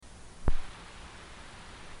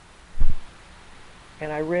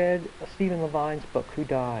and I read Stephen Levine's book, Who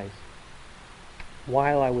Dies,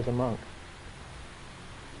 while I was a monk.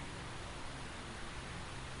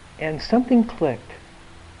 And something clicked.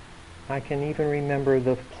 I can even remember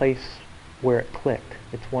the place where it clicked.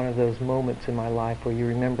 It's one of those moments in my life where you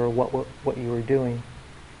remember what you were doing.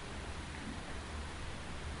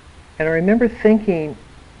 And I remember thinking,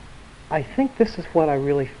 I think this is what I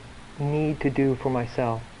really need to do for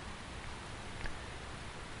myself.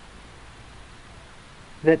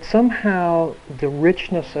 That somehow the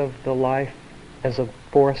richness of the life as a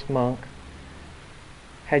forest monk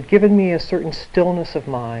had given me a certain stillness of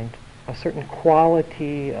mind, a certain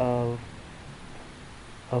quality of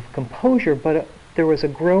composure, but there was a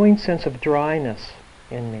growing sense of dryness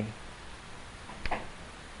in me.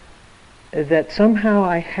 That somehow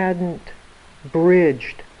I hadn't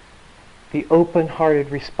bridged the open-hearted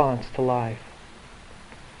response to life.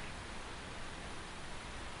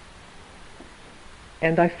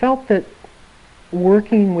 And I felt that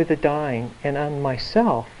working with the dying and on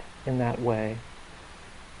myself in that way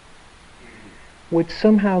would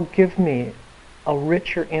somehow give me a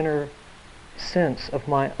richer inner sense of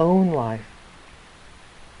my own life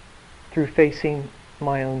through facing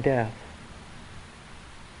my own death.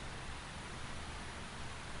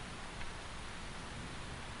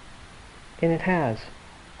 And it has.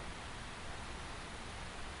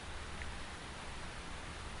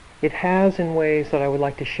 It has in ways that I would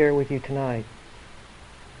like to share with you tonight.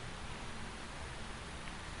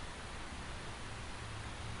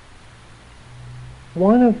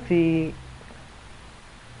 One of the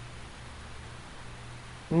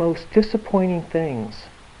most disappointing things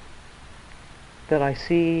that I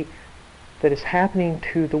see that is happening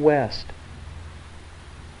to the West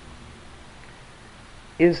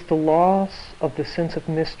is the loss of the sense of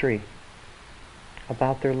mystery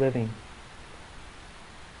about their living.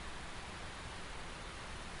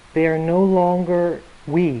 We are no longer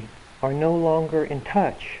in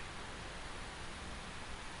touch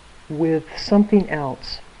with something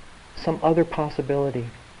else, some other possibility.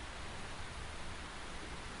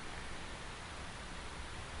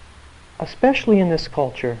 Especially in this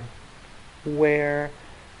culture where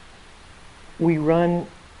we run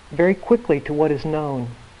very quickly to what is known,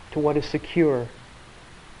 to what is secure.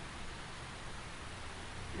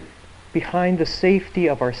 Behind the safety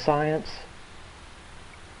of our science,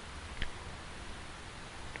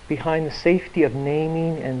 behind the safety of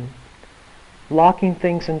naming and locking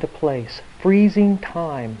things into place, freezing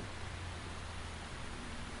time,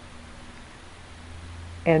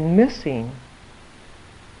 and missing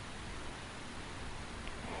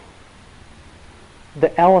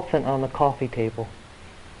the elephant on the coffee table.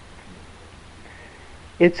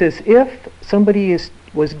 It's as if somebody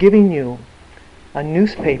was giving you a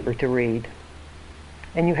newspaper to read,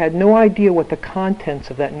 and you had no idea what the contents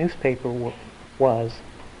of that newspaper was,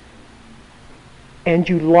 and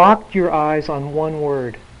you locked your eyes on one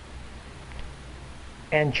word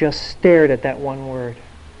and just stared at that one word,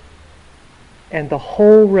 and the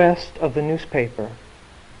whole rest of the newspaper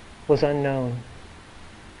was unknown.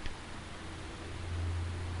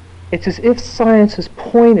 It's as if science has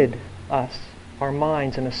pointed us, our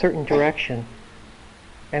minds, in a certain direction,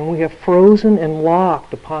 and we have frozen and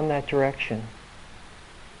locked upon that direction,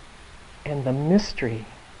 and the mystery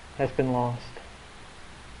has been lost.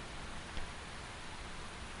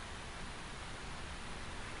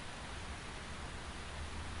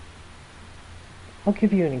 I'll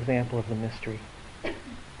give you an example of the mystery.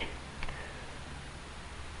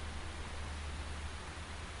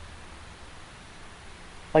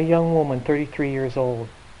 A young woman, 33 years old,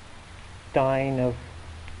 dying of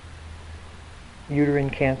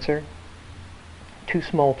uterine cancer, 2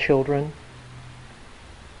 small children.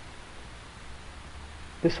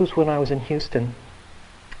 This was when I was in Houston.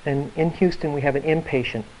 And in Houston we have an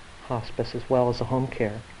inpatient hospice as well as a home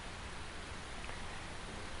care.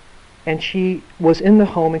 And she was in the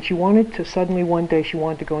home, and she wanted to, suddenly one day she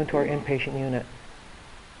wanted to go into our inpatient unit.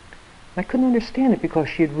 I couldn't understand it because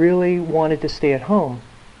she had really wanted to stay at home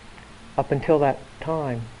up until that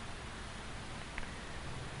time.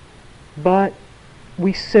 But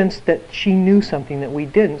we sensed that she knew something that we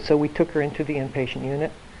didn't, so we took her into the inpatient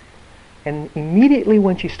unit. And immediately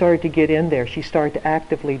when she started to get in there, she started to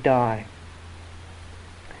actively die.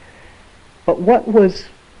 But what was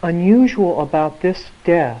unusual about this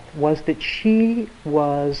death was that she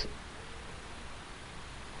was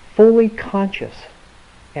fully conscious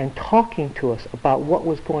and talking to us about what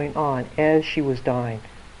was going on as she was dying.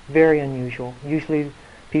 Very unusual. Usually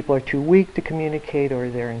people are too weak to communicate, or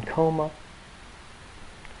they're in coma.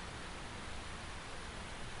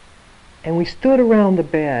 And we stood around the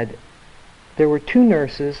bed, there were two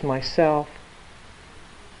nurses, myself,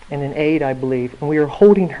 and an aide, I believe, and we were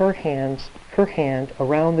holding her hand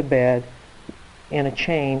around the bed in a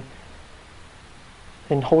chain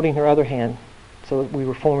and holding her other hand, so that we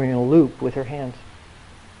were forming a loop with her hands.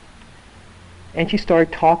 And she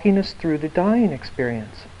started talking us through the dying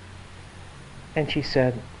experience. And she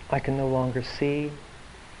said, I can no longer see,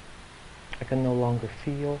 I can no longer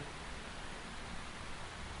feel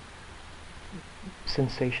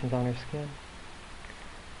sensations on her skin.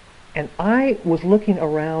 And I was looking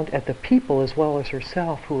around at the people as well as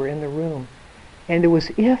herself who were in the room, and it was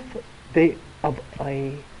if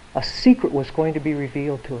a secret was going to be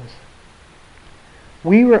revealed to us.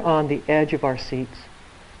 We were on the edge of our seats.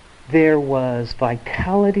 There was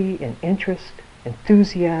vitality and interest,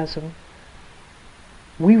 enthusiasm.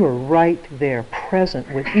 We were right there,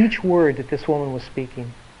 present with each word that this woman was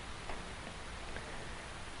speaking.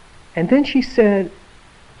 And then she said,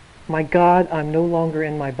 my God, I'm no longer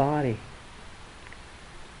in my body.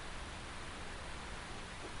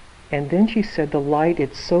 And then she said, the light,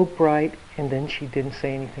 it's so bright, and then she didn't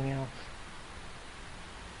say anything else.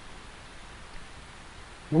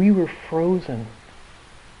 We were frozen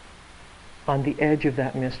on the edge of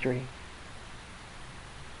that mystery.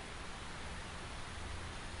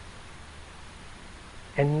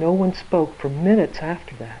 And no one spoke for minutes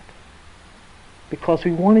after that, because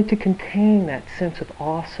we wanted to contain that sense of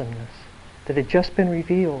awesomeness that had just been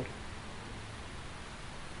revealed.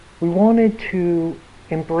 We wanted to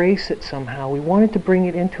embrace it somehow. We wanted to bring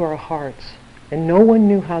it into our hearts, and no one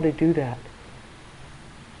knew how to do that.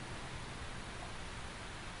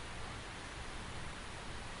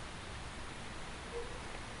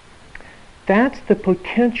 That's the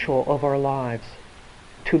potential of our lives,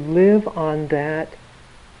 to live on that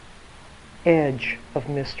edge of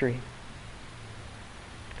mystery.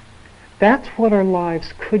 That's what our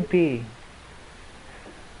lives could be.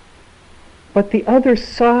 But the other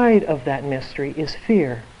side of that mystery is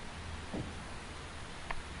fear.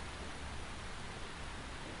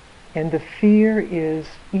 And the fear is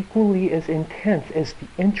equally as intense as the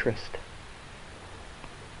interest,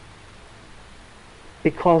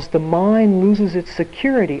 because the mind loses its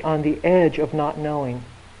security on the edge of not knowing.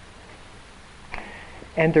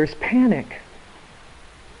 And there's panic.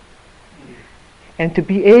 And to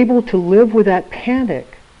be able to live with that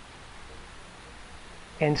panic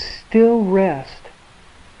and still rest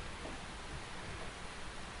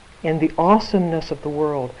in the awesomeness of the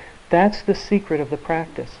world, that's the secret of the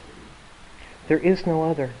practice. There is no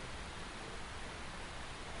other.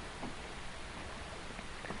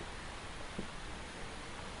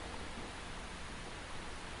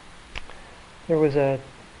 There was a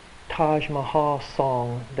Taj Mahal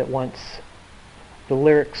song that once the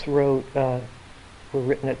lyrics were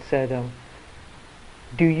written that said,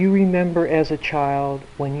 do you remember as a child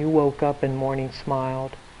when you woke up and morning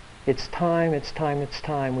smiled? It's time, it's time, it's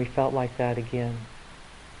time, we felt like that again.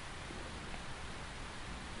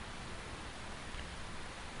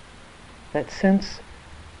 That sense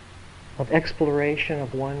of exploration,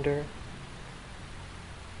 of wonder,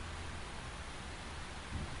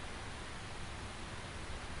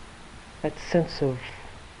 that sense of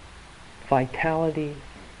vitality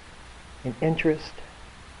and interest,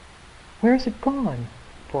 where has it gone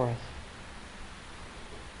for us?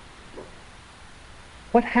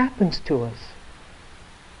 What happens to us?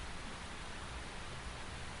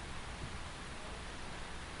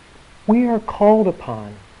 We are called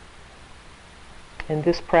upon in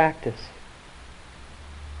this practice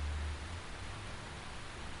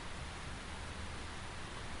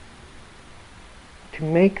to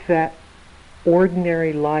make that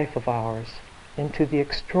ordinary life of ours into the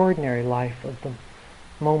extraordinary life of the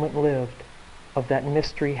moment lived, of that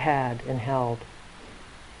mystery had and held.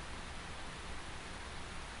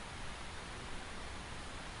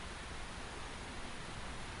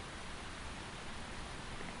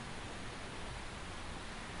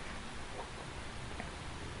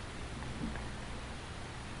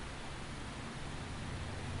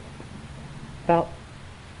 About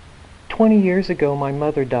 20 years ago, my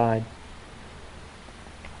mother died.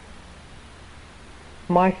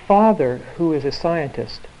 My father, who is a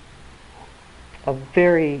scientist, a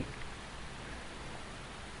very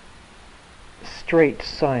straight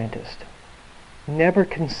scientist, never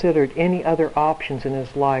considered any other options in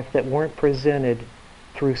his life that weren't presented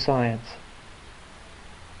through science.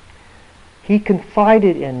 He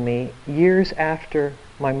confided in me years after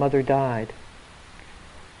my mother died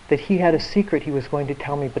that he had a secret he was going to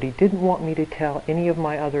tell me, but he didn't want me to tell any of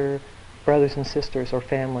my other brothers and sisters or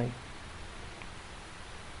family.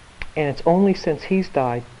 And it's only since he's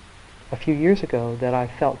died a few years ago that I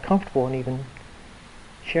felt comfortable in even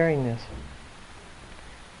sharing this.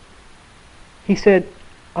 He said,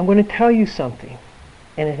 I'm going to tell you something,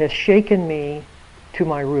 and it has shaken me to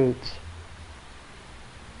my roots.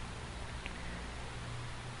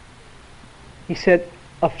 He said,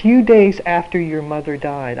 a few days after your mother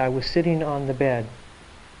died, I was sitting on the bed,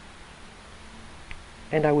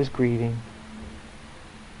 and I was grieving.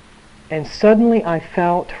 And suddenly I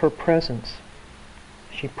felt her presence.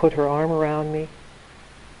 She put her arm around me,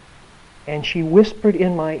 and she whispered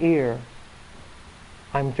in my ear,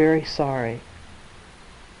 I'm very sorry,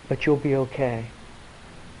 but you'll be okay.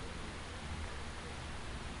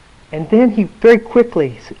 And then he very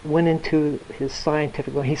quickly went into his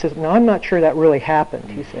scientific, he says, now I'm not sure that really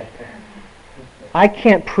happened, he said. I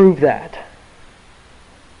can't prove that.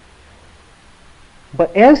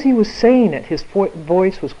 But as he was saying it, his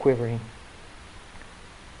voice was quivering.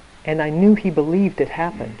 And I knew he believed it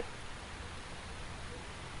happened.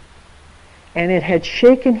 And it had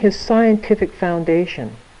shaken his scientific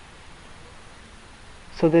foundation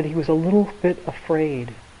so that he was a little bit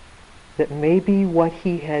afraid that maybe what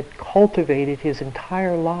he had cultivated his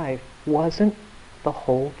entire life wasn't the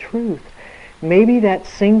whole truth. Maybe that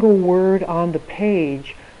single word on the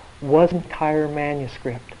page was an entire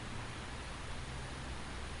manuscript.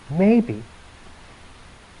 Maybe.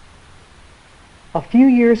 A few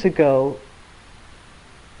years ago,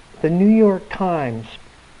 the New York Times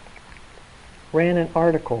ran an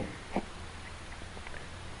article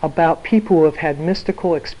about people who have had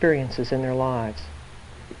mystical experiences in their lives.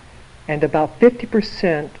 And about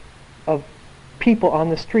 50% of people on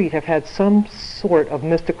the street have had some sort of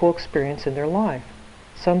mystical experience in their life.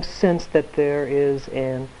 Some sense that there is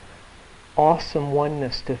an awesome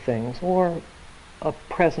oneness to things, or a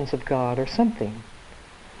presence of God, or something.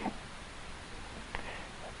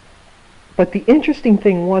 But the interesting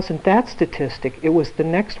thing wasn't that statistic, it was the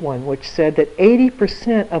next one, which said that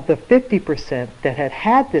 80% of the 50% that had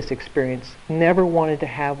had this experience never wanted to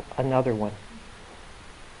have another one,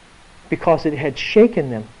 because it had shaken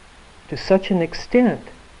them to such an extent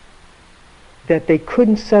that they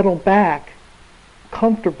couldn't settle back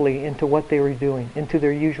comfortably into what they were doing, into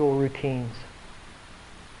their usual routines.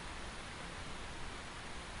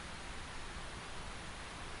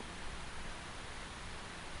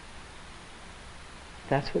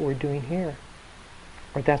 That's what we're doing here.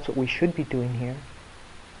 Or that's what we should be doing here.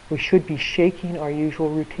 We should be shaking our usual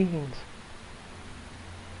routines.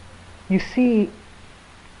 You see,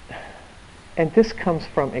 and this comes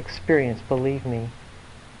from experience, believe me,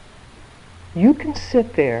 you can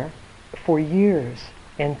sit there for years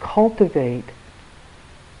and cultivate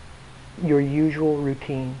your usual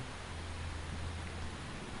routine.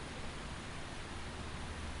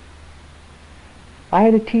 I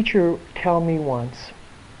had a teacher tell me once,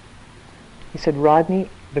 he said, Rodney,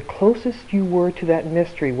 the closest you were to that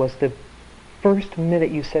mystery was the first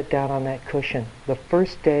minute you sat down on that cushion, the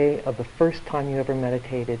first day of the first time you ever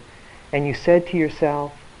meditated, and you said to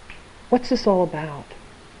yourself, what's this all about?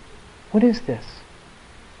 What is this?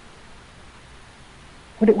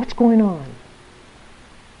 What's going on?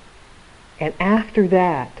 And after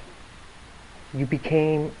that, you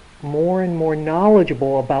became more and more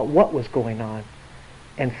knowledgeable about what was going on,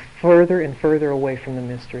 and further away from the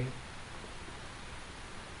mystery.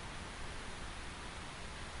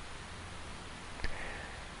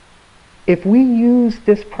 If we use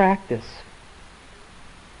this practice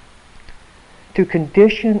to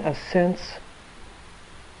condition a sense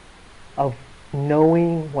of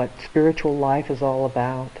knowing what spiritual life is all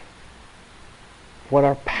about, what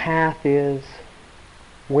our path is,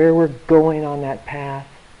 where we're going on that path,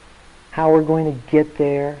 how we're going to get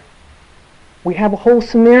there, we have a whole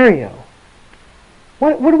scenario.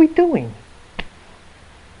 What are we doing?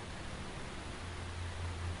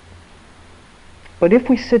 But if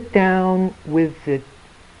we sit down with the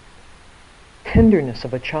tenderness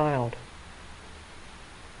of a child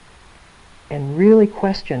and really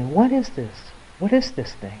question, what is this? What is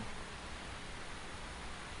this thing?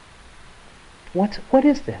 What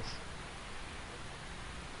is this?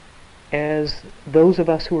 As those of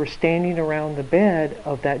us who were standing around the bed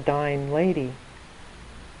of that dying lady,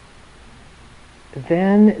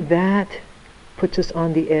 then that puts us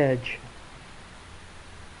on the edge.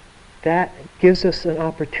 That gives us an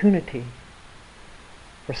opportunity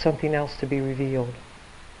for something else to be revealed.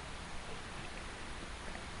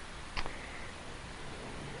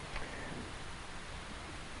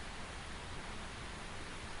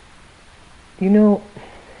 You know,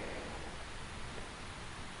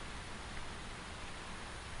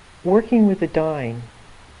 working with the dying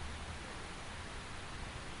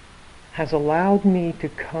has allowed me to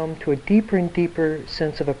come to a deeper and deeper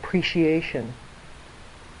sense of appreciation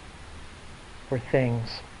for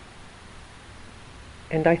things.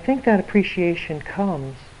 And I think that appreciation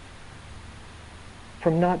comes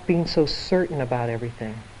from not being so certain about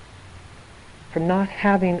everything, from not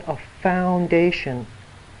having a foundation,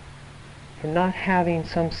 from not having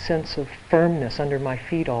some sense of firmness under my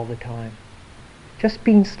feet all the time, just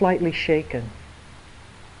being slightly shaken.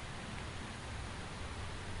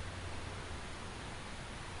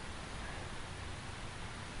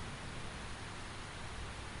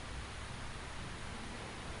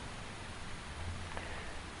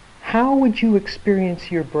 How would you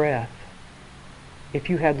experience your breath if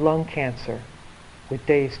you had lung cancer with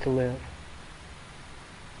days to live?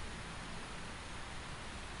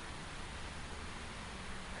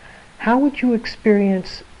 How would you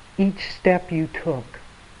experience each step you took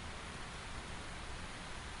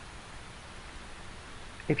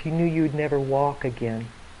if you knew you'd never walk again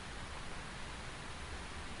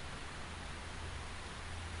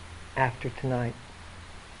after tonight?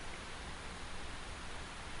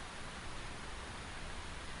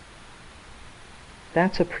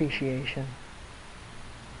 That's appreciation.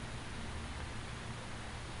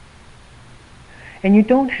 And you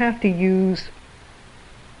don't have to use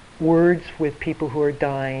words with people who are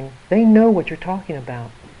dying. They know what you're talking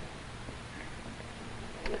about.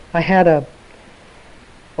 I had a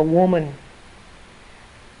woman,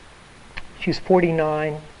 she's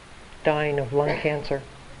 49, dying of lung cancer.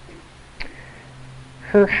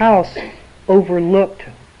 Her house overlooked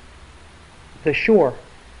the shore.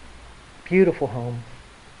 Beautiful home.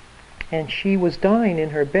 And she was dying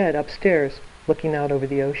in her bed upstairs, looking out over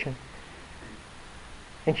the ocean.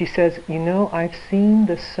 And she says, you know, I've seen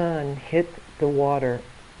the sun hit the water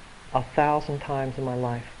 1,000 times in my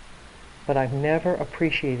life, but I've never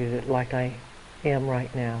appreciated it like I am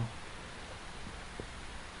right now.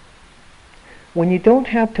 When you don't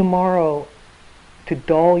have tomorrow to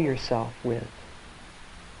dull yourself with,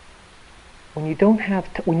 when you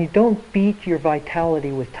don't beat your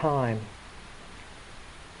vitality with time,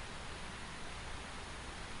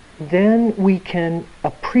 then we can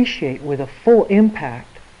appreciate with a full impact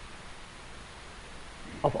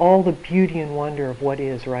of all the beauty and wonder of what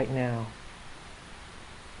is right now.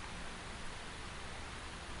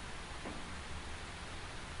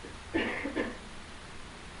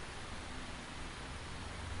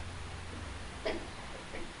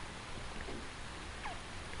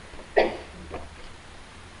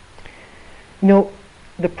 You know,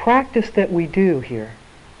 the practice that we do here,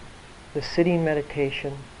 the sitting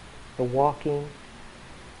meditation, the walking,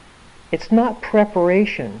 it's not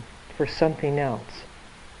preparation for something else.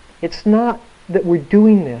 It's not that we're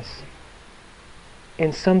doing this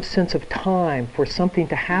in some sense of time for something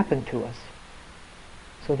to happen to us,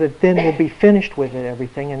 so that then we'll be finished with it,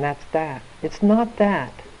 everything, and that's that. It's not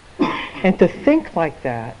that. And to think like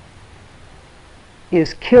that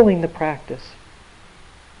is killing the practice.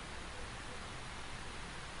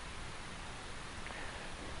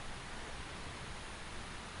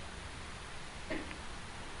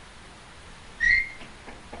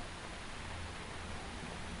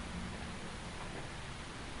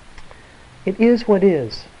 It is what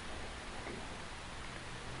is.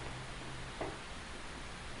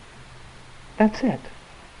 That's it.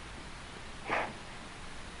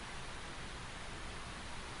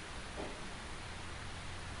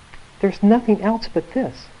 There's nothing else but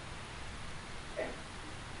this.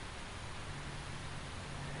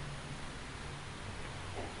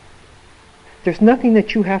 There's nothing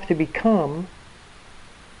that you have to become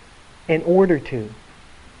in order to.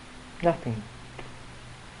 Nothing.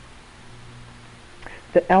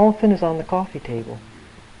 The elephant is on the coffee table.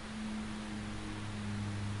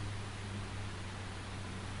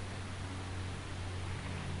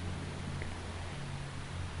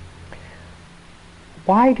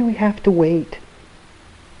 Why do we have to wait?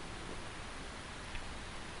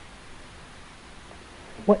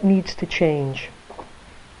 What needs to change?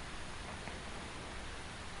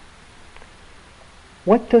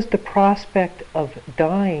 What does the prospect of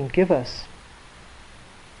dying give us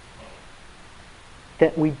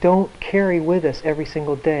that we don't carry with us every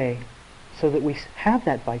single day so that we have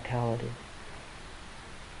that vitality?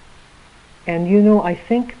 And you know, I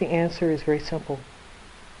think the answer is very simple.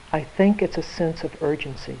 I think it's a sense of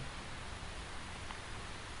urgency.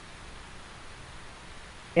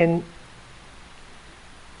 In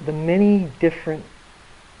the many different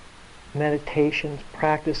meditations,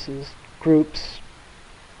 practices, groups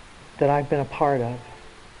that I've been a part of,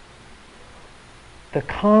 the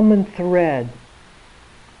common thread,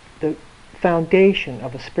 the foundation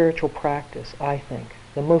of a spiritual practice, I think,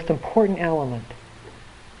 the most important element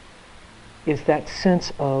is that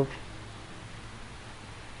sense of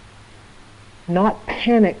not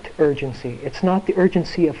panicked urgency. It's not the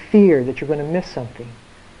urgency of fear that you're going to miss something.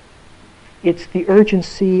 It's the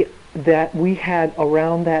urgency that we had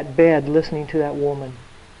around that bed listening to that woman.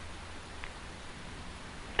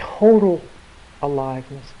 Total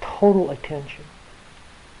aliveness, total attention.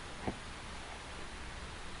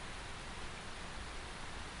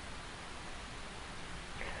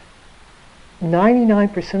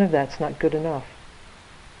 %99 of that's not good enough.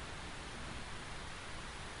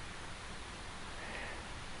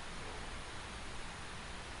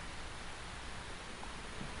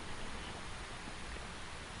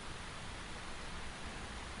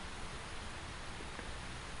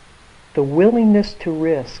 The willingness to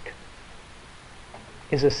risk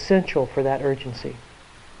is essential for that urgency.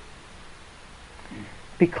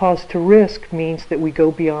 Because to risk means that we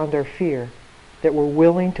go beyond our fear, that we're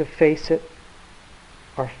willing to face it,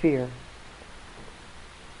 our fear.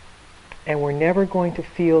 And we're never going to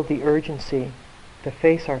feel the urgency to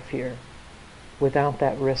face our fear without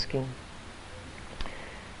that risking.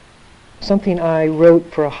 Something I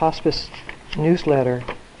wrote for a hospice newsletter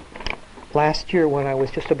last year when I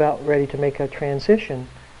was just about ready to make a transition,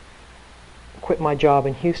 quit my job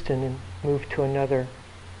in Houston and move to another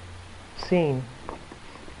scene.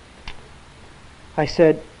 I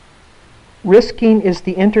said, risking is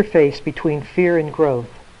the interface between fear and growth.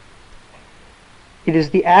 It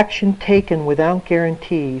is the action taken without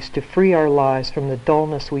guarantees to free our lives from the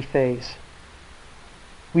dullness we face.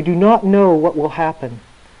 We do not know what will happen,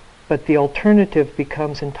 but the alternative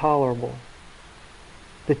becomes intolerable.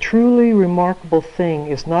 The truly remarkable thing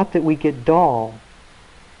is not that we get dull,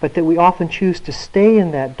 but that we often choose to stay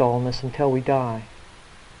in that dullness until we die.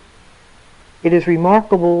 It is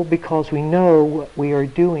remarkable because we know what we are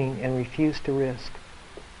doing and refuse to risk.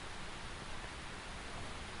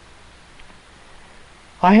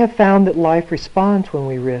 I have found that life responds when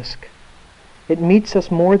we risk. It meets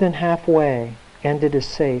us more than halfway, and it is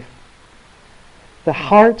safe. The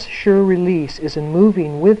heart's sure release is in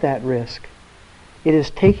moving with that risk. It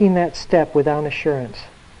is taking that step without assurance.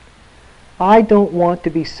 I don't want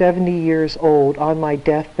to be 70 years old on my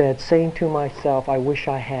deathbed saying to myself, I wish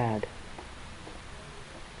I had.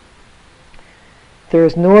 There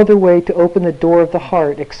is no other way to open the door of the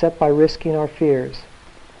heart except by risking our fears.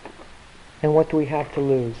 And what do we have to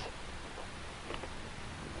lose?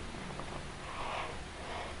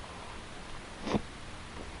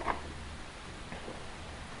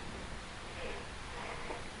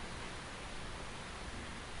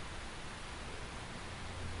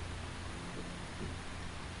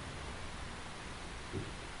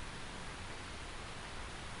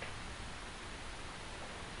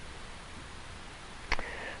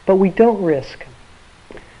 But we don't risk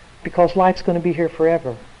because life's going to be here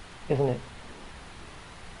forever, isn't it?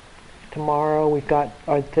 Tomorrow we've got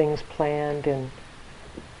our things planned, and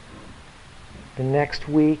the next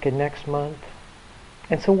week and next month.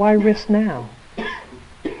 And so why risk now?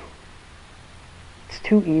 It's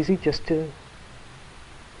too easy just to...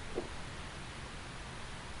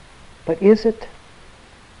 But is it?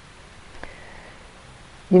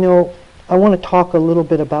 You know, I want to talk a little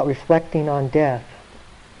bit about reflecting on death,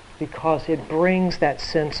 because it brings that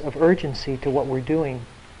sense of urgency to what we're doing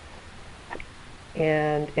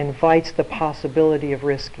and invites the possibility of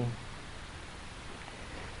risking.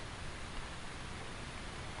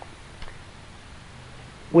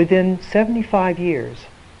 Within 75 years,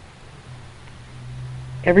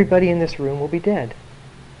 everybody in this room will be dead.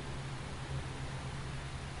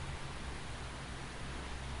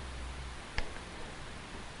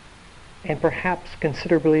 And perhaps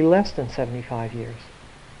considerably less than 75 years.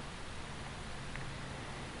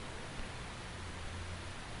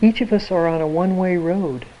 Each of us are on a one-way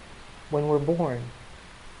road when we're born.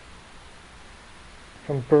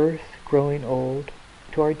 From birth, growing old,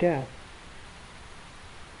 to our death.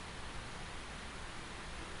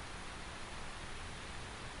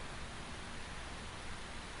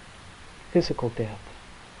 Physical death.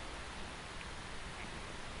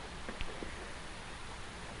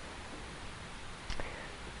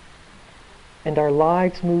 And our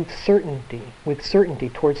lives move with certainty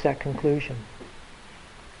towards that conclusion.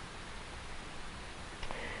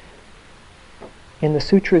 In the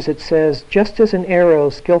sutras it says, just as an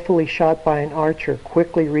arrow skillfully shot by an archer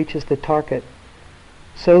quickly reaches the target,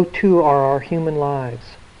 so too are our human lives.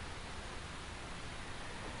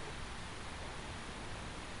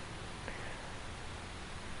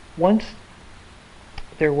 Once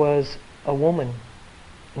there was a woman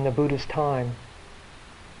in the Buddha's time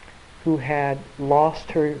who had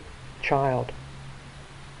lost her child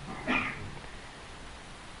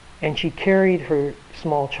And she carried her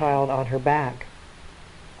small child on her back,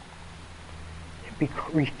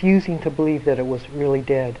 refusing to believe that it was really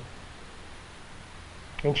dead.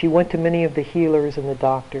 And she went to many of the healers and the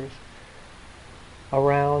doctors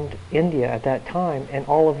around India at that time, and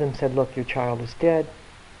all of them said, look, your child is dead.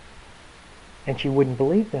 And she wouldn't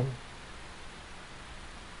believe them.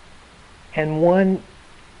 And one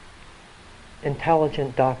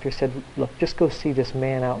intelligent doctor said, look, just go see this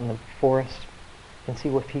man out in the forest and see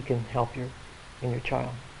if he can help you and your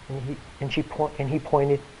child. And he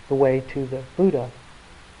pointed the way to the Buddha.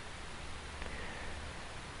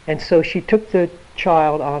 And so she took the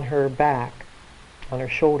child on her back, on her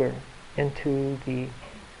shoulder, into the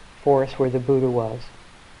forest where the Buddha was.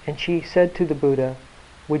 And she said to the Buddha,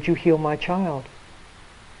 would you heal my child?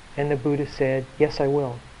 And the Buddha said, yes, I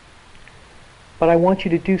will. But I want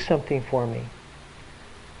you to do something for me.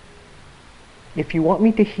 If you want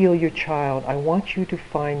me to heal your child, I want you to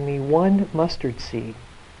find me one mustard seed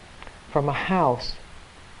from a house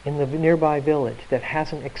in the nearby village that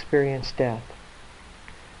hasn't experienced death.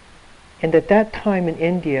 And at that time in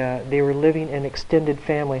India, they were living in extended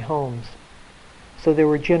family homes. So there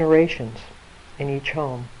were generations in each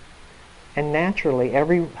home. And naturally,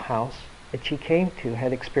 every house that she came to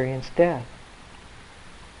had experienced death.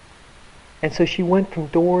 And so she went from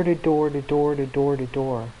door to door to door to door to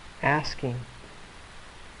door, asking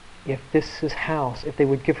if this house, if they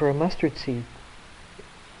would give her a mustard seed,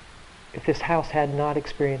 if this house had not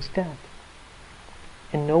experienced death.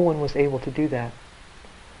 And no one was able to do that.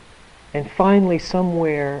 And finally,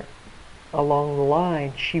 somewhere along the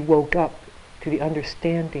line, she woke up to the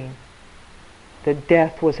understanding that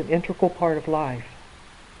death was an integral part of life,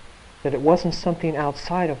 that it wasn't something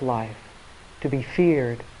outside of life to be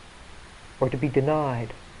feared or to be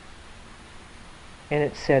denied. And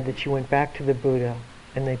it said that she went back to the Buddha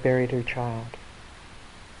and they buried her child.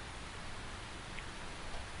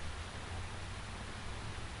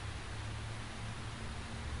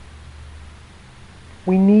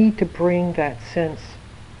 We need to bring that sense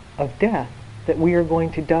of death, that we are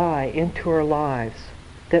going to die, into our lives,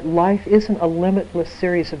 that life isn't a limitless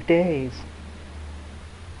series of days,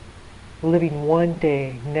 living one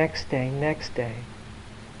day, next day,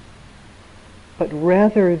 but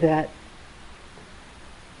rather that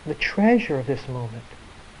the treasure of this moment,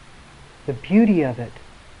 the beauty of it,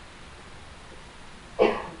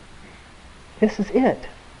 this is it.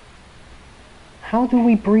 How do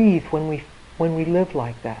we breathe when we live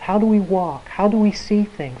like that? How do we walk? How do we see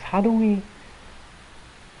things? How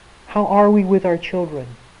are we with our children?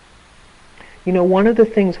 You know, one of the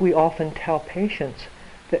things we often tell patients,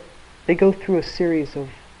 that they go through a series of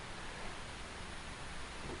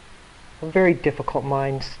very difficult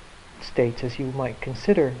mind states, as you might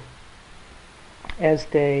consider, as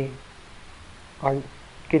they are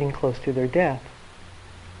getting close to their death.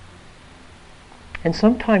 And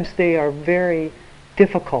sometimes they are very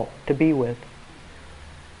difficult to be with,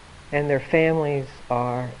 and their families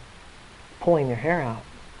are pulling their hair out.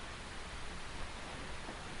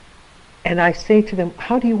 And I say to them,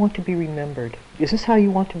 how do you want to be remembered? Is this how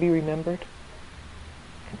you want to be remembered?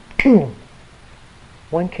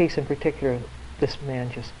 One case in particular, this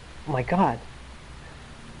man just, my God,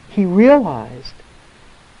 he realized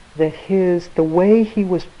that the way he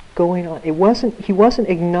was going on, he wasn't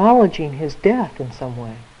acknowledging his death in some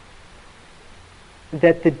way.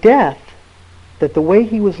 That the way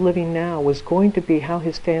he was living now was going to be how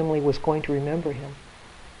his family was going to remember him.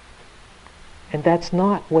 And that's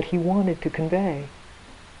not what he wanted to convey.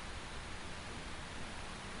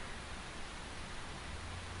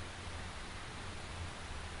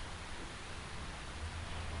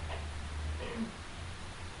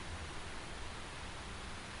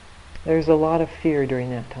 There's a lot of fear during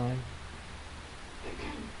that time.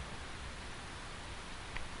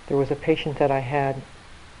 There was a patient that I had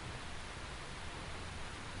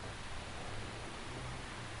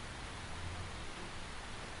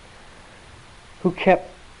who kept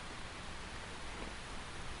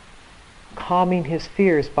calming his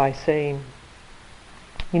fears by saying,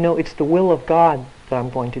 you know, it's the will of God that I'm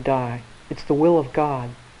going to die. It's the will of God.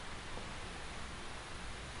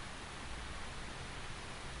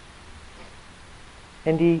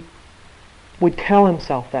 And he would tell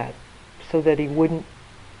himself that so that he wouldn't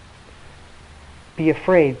be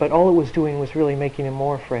afraid, but all it was doing was really making him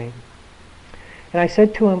more afraid. And I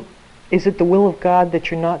said to him, is it the will of God that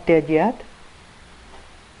you're not dead yet?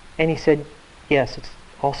 And he said, yes, it's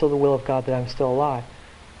also the will of God that I'm still alive.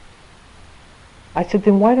 I said,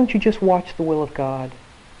 then why don't you just watch the will of God?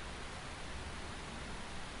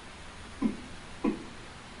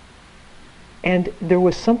 And there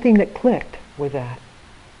was something that clicked with that.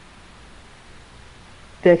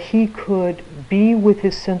 that he could be with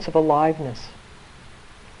his sense of aliveness,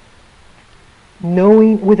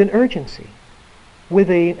 knowing with an urgency, with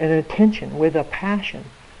an attention, with a passion,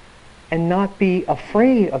 and not be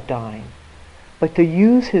afraid of dying, but to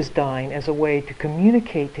use his dying as a way to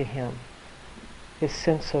communicate to him his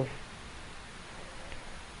sense of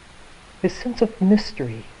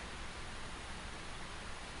mystery.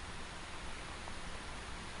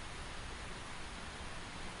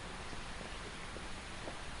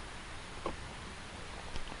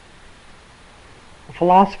 A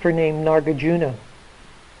philosopher named Nagarjuna,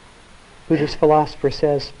 Buddhist philosopher,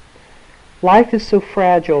 says, "Life is so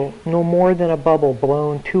fragile, no more than a bubble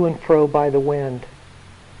blown to and fro by the wind.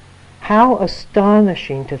 How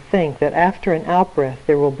astonishing to think that after an out-breath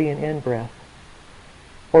there will be an in-breath,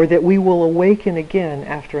 or that we will awaken again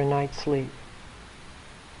after a night's sleep."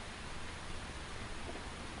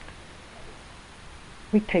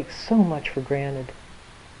 We take so much for granted.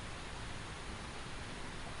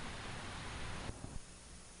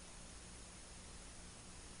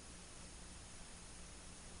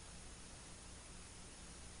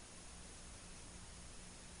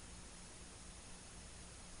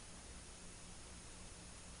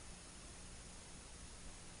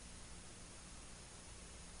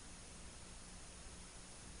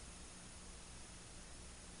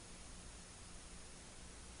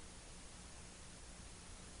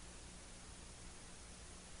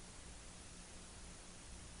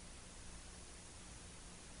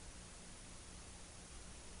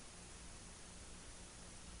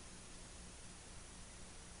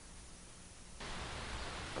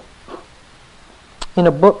 In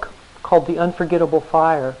a book called The Unforgettable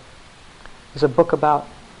Fire, is a book about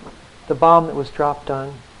the bomb that was dropped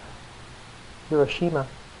on Hiroshima.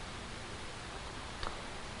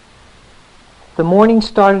 The morning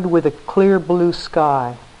started with a clear blue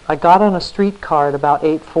sky. I got on a streetcar at about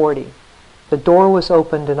 8:40. The door was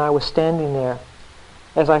opened and I was standing there.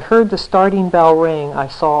 As I heard the starting bell ring, I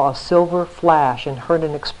saw a silver flash and heard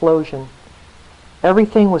an explosion.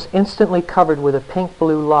 Everything was instantly covered with a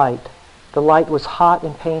pink-blue light. The light was hot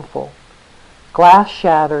and painful. Glass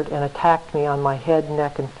shattered and attacked me on my head,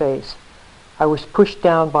 neck, and face. I was pushed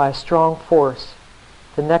down by a strong force.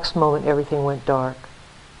 The next moment, everything went dark.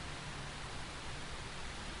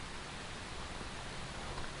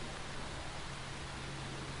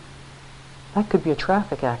 That could be a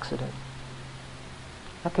traffic accident.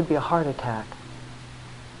 That could be a heart attack.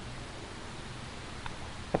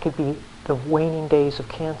 That could be the waning days of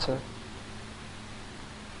cancer.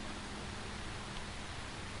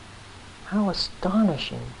 How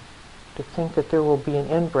astonishing to think that there will be an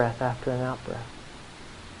in-breath after an out-breath.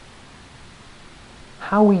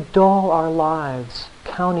 How we dull our lives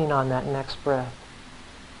counting on that next breath.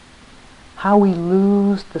 How we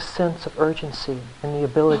lose the sense of urgency and the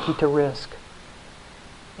ability to risk,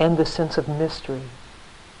 and the sense of mystery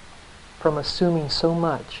from assuming so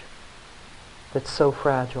much that's so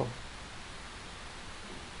fragile.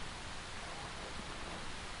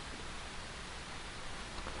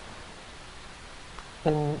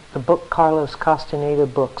 In the book Carlos Castaneda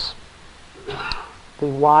books, the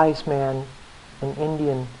wise man,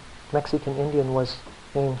 an Mexican Indian, was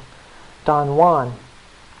named Don Juan.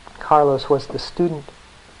 Carlos was the student.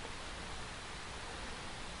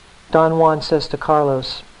 Don Juan says to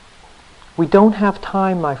Carlos, "We don't have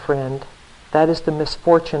time, my friend. That is the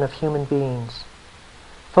misfortune of human beings.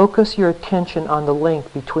 Focus your attention on the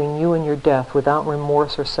link between you and your death without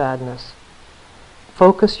remorse or sadness.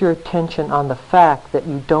 Focus your attention on the fact that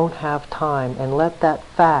you don't have time, and let that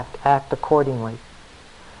fact act accordingly.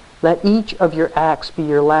 Let each of your acts be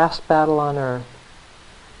your last battle on earth.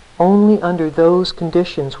 Only under those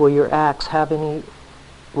conditions will your acts have any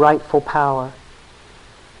rightful power.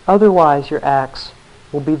 Otherwise, your acts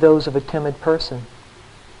will be those of a timid person."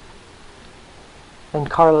 And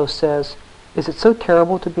Carlos says, "Is it so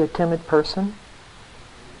terrible to be a timid person?"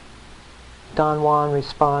 Don Juan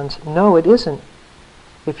responds, "No, it isn't,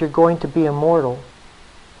 if you're going to be immortal.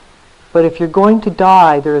 But if you're going to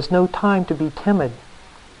die, there is no time to be timid,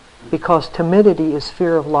 because timidity is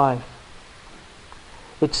fear of life.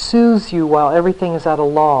 It soothes you while everything is at a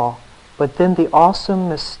lull, but then the awesome,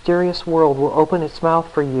 mysterious world will open its mouth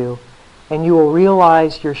for you, and you will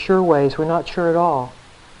realize your sure ways were not sure at all.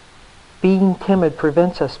 Being timid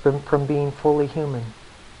prevents us from being fully human."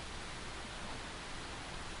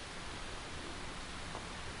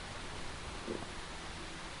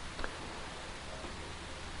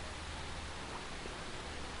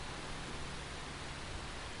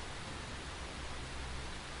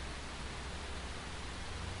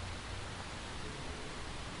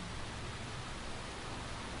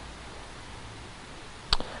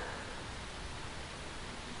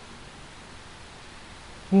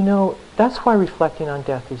 You know, that's why reflecting on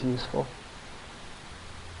death is useful.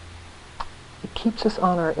 It keeps us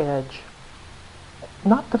on our edge.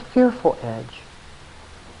 Not the fearful edge.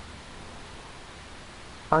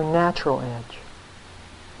 Our natural edge.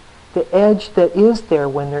 The edge that is there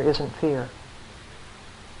when there isn't fear.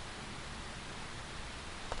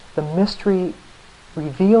 The mystery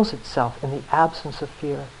reveals itself in the absence of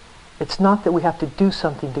fear. It's not that we have to do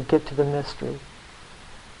something to get to the mystery.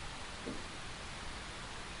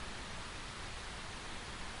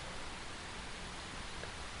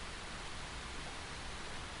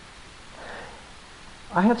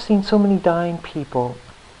 I have seen so many dying people,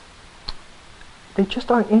 they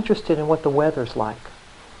just aren't interested in what the weather's like.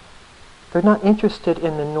 They're not interested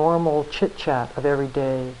in the normal chit-chat of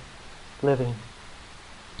everyday living.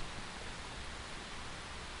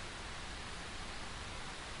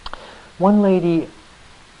 One lady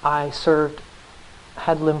I served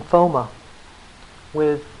had lymphoma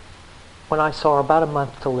when I saw her, about a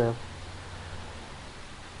month to live.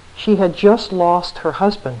 She had just lost her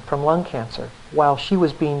husband from lung cancer while she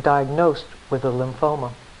was being diagnosed with a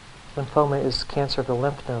lymphoma. Lymphoma is cancer of the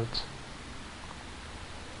lymph nodes.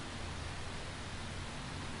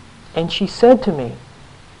 And she said to me,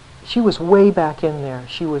 she was way back in there,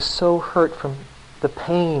 she was so hurt from the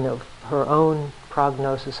pain of her own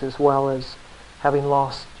prognosis as well as having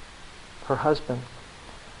lost her husband.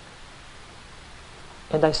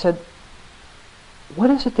 And I said, what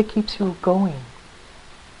is it that keeps you going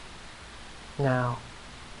now?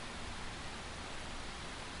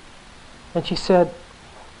 And she said,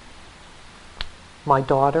 my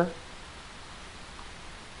daughter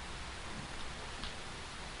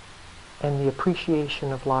and the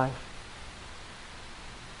appreciation of life.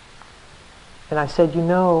 And I said, you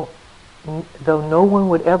know, though no one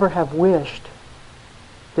would ever have wished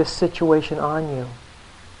this situation on you,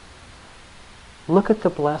 look at the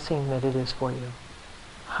blessing that it is for you.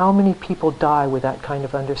 How many people die with that kind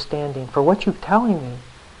of understanding? For what you're telling me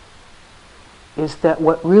is that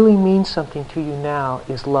what really means something to you now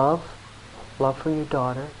is love for your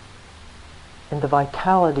daughter, and the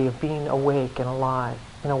vitality of being awake and alive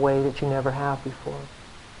in a way that you never have before.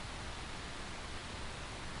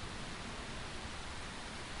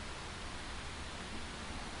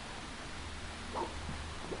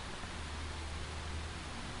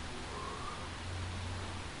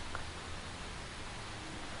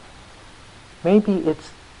 Maybe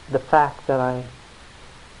it's the fact that I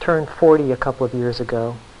turned 40 a couple of years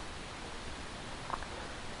ago.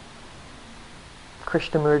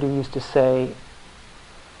 Krishnamurti used to say,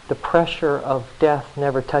 the pressure of death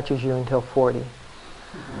never touches you until 40.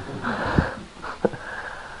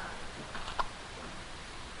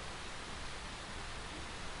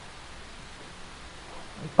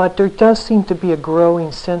 But there does seem to be a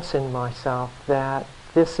growing sense in myself that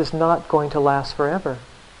this is not going to last forever.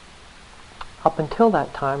 Up until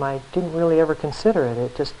that time, I didn't really ever consider it.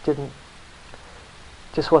 It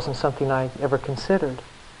just wasn't something I ever considered.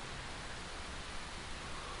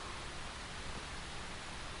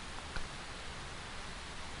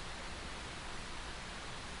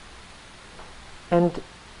 And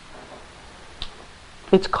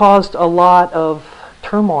it's caused a lot of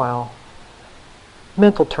turmoil,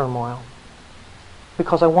 mental turmoil,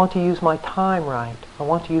 because I want to use my time right. I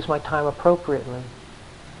want to use my time appropriately.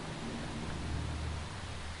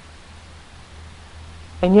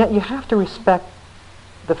 And yet you have to respect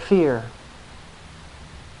the fear.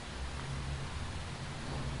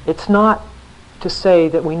 It's not to say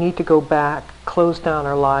that we need to go back, close down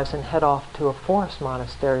our lives, and head off to a forest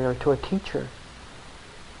monastery or to a teacher.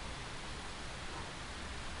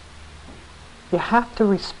 You have to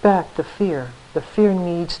respect the fear. The fear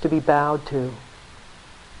needs to be bowed to.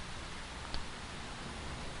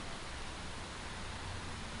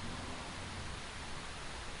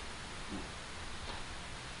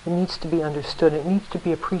 It needs to be understood. It needs to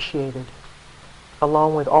be appreciated,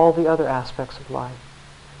 along with all the other aspects of life.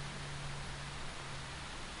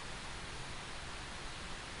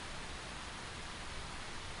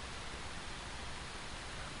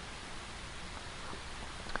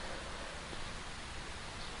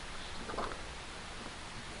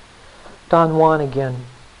 Don Juan again.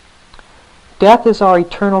 Death is our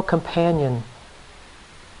eternal companion.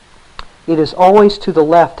 It is always to the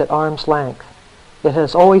left at arm's length. It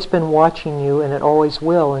has always been watching you, and it always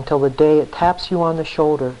will until the day it taps you on the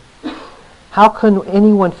shoulder. How can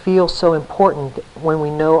anyone feel so important when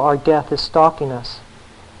we know our death is stalking us?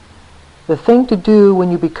 The thing to do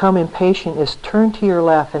when you become impatient is turn to your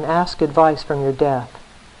left and ask advice from your death.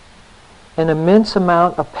 An immense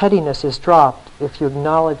amount of pettiness is dropped if you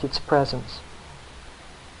acknowledge its presence.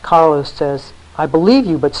 Carlos says, I believe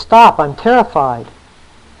you, but stop, I'm terrified.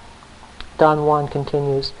 Don Juan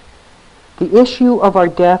continues, the issue of our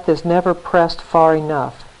death is never pressed far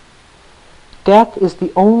enough. Death is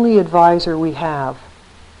the only advisor we have.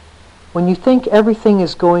 When you think everything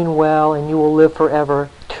is going well and you will live forever,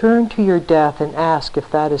 turn to your death and ask if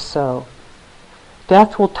that is so.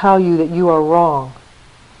 Death will tell you that you are wrong.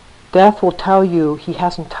 Death will tell you he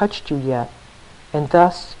hasn't touched you yet, and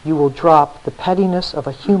thus you will drop the pettiness of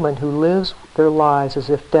a human who lives their lives as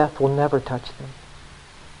if death will never touch them.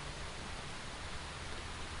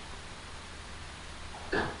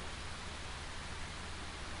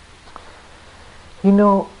 You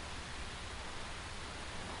know,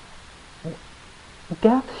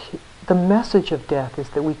 death, the message of death is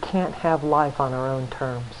that we can't have life on our own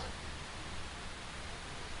terms.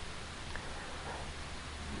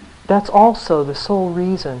 That's also the sole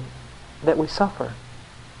reason that we suffer.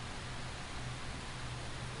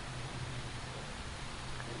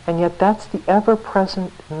 And yet that's the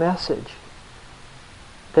ever-present message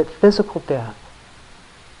that physical death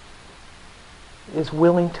is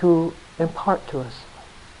willing to impart to us.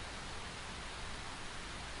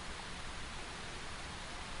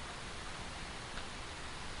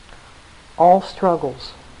 All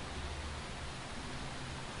struggles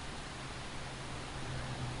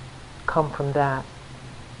come from that.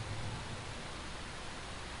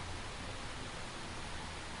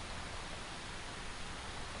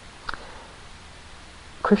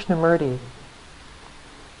 Krishnamurti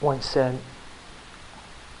once said,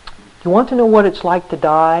 "Do you want to know what it's like to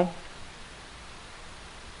die?"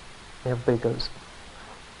 Everybody goes,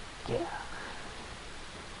 "Yeah."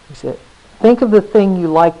 He said, "Think of the thing you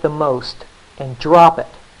like the most and drop it.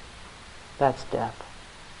 That's death."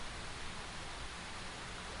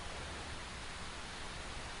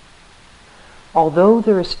 Although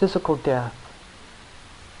there is physical death,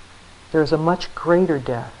 there is a much greater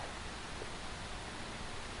death,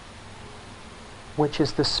 which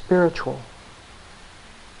is the spiritual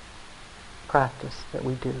practice that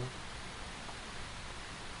we do.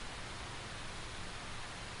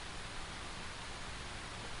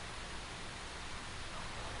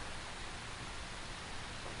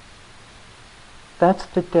 That's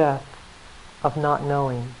the death of not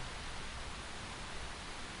knowing,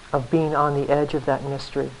 of being on the edge of that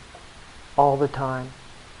mystery all the time.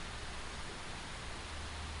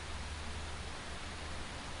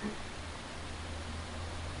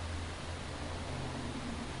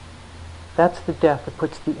 That's the death that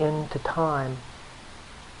puts the end to time.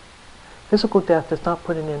 Physical death does not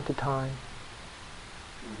put an end to time.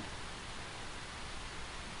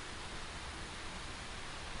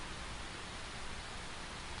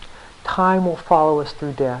 Time will follow us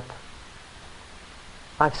through death.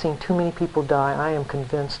 I've seen too many people die. I am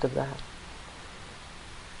convinced of that.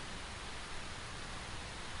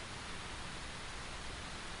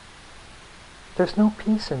 There's no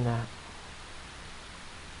peace in that.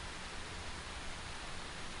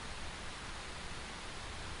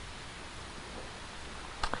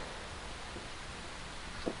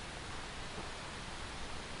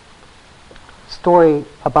 Story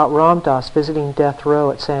about Ram Dass visiting death row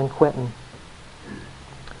at San Quentin.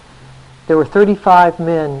 There were 35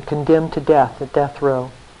 men condemned to death at death row.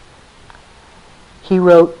 He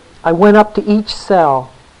wrote, "I went up to each cell.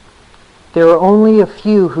 There were only a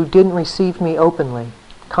few who didn't receive me openly,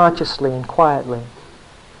 consciously and quietly.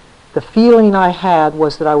 The feeling I had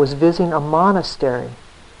was that I was visiting a monastery,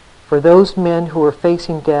 for those men who were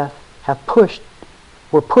facing death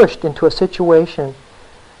were pushed into a situation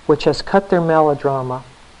which has cut their melodrama,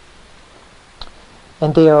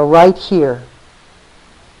 and they are right here.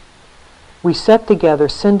 We sat together,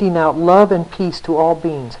 sending out love and peace to all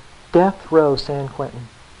beings." Death row, San Quentin.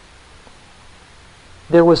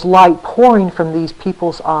 There was light pouring from these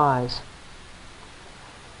people's eyes.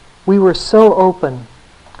 We were so open.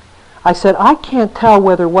 I said, "I can't tell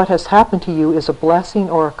whether what has happened to you is a blessing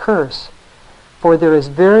or a curse, for there is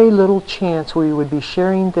very little chance we would be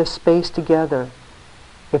sharing this space together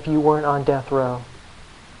if you weren't on death row."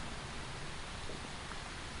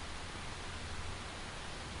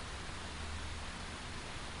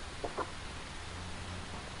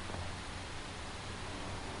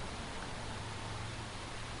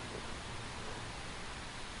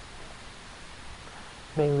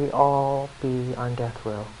 May we all be on death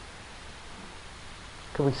row.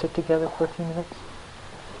 Could we sit together for a few minutes?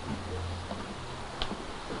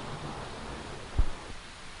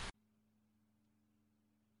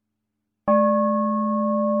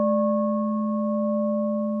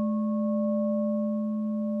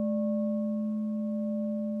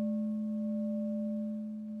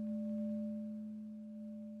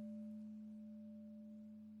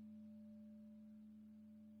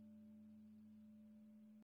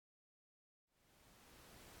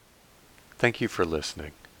 Thank you for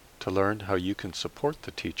listening. To learn how you can support the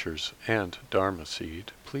teachers and Dharma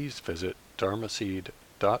Seed, please visit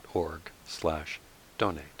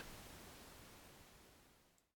dharmaseed.org/donate.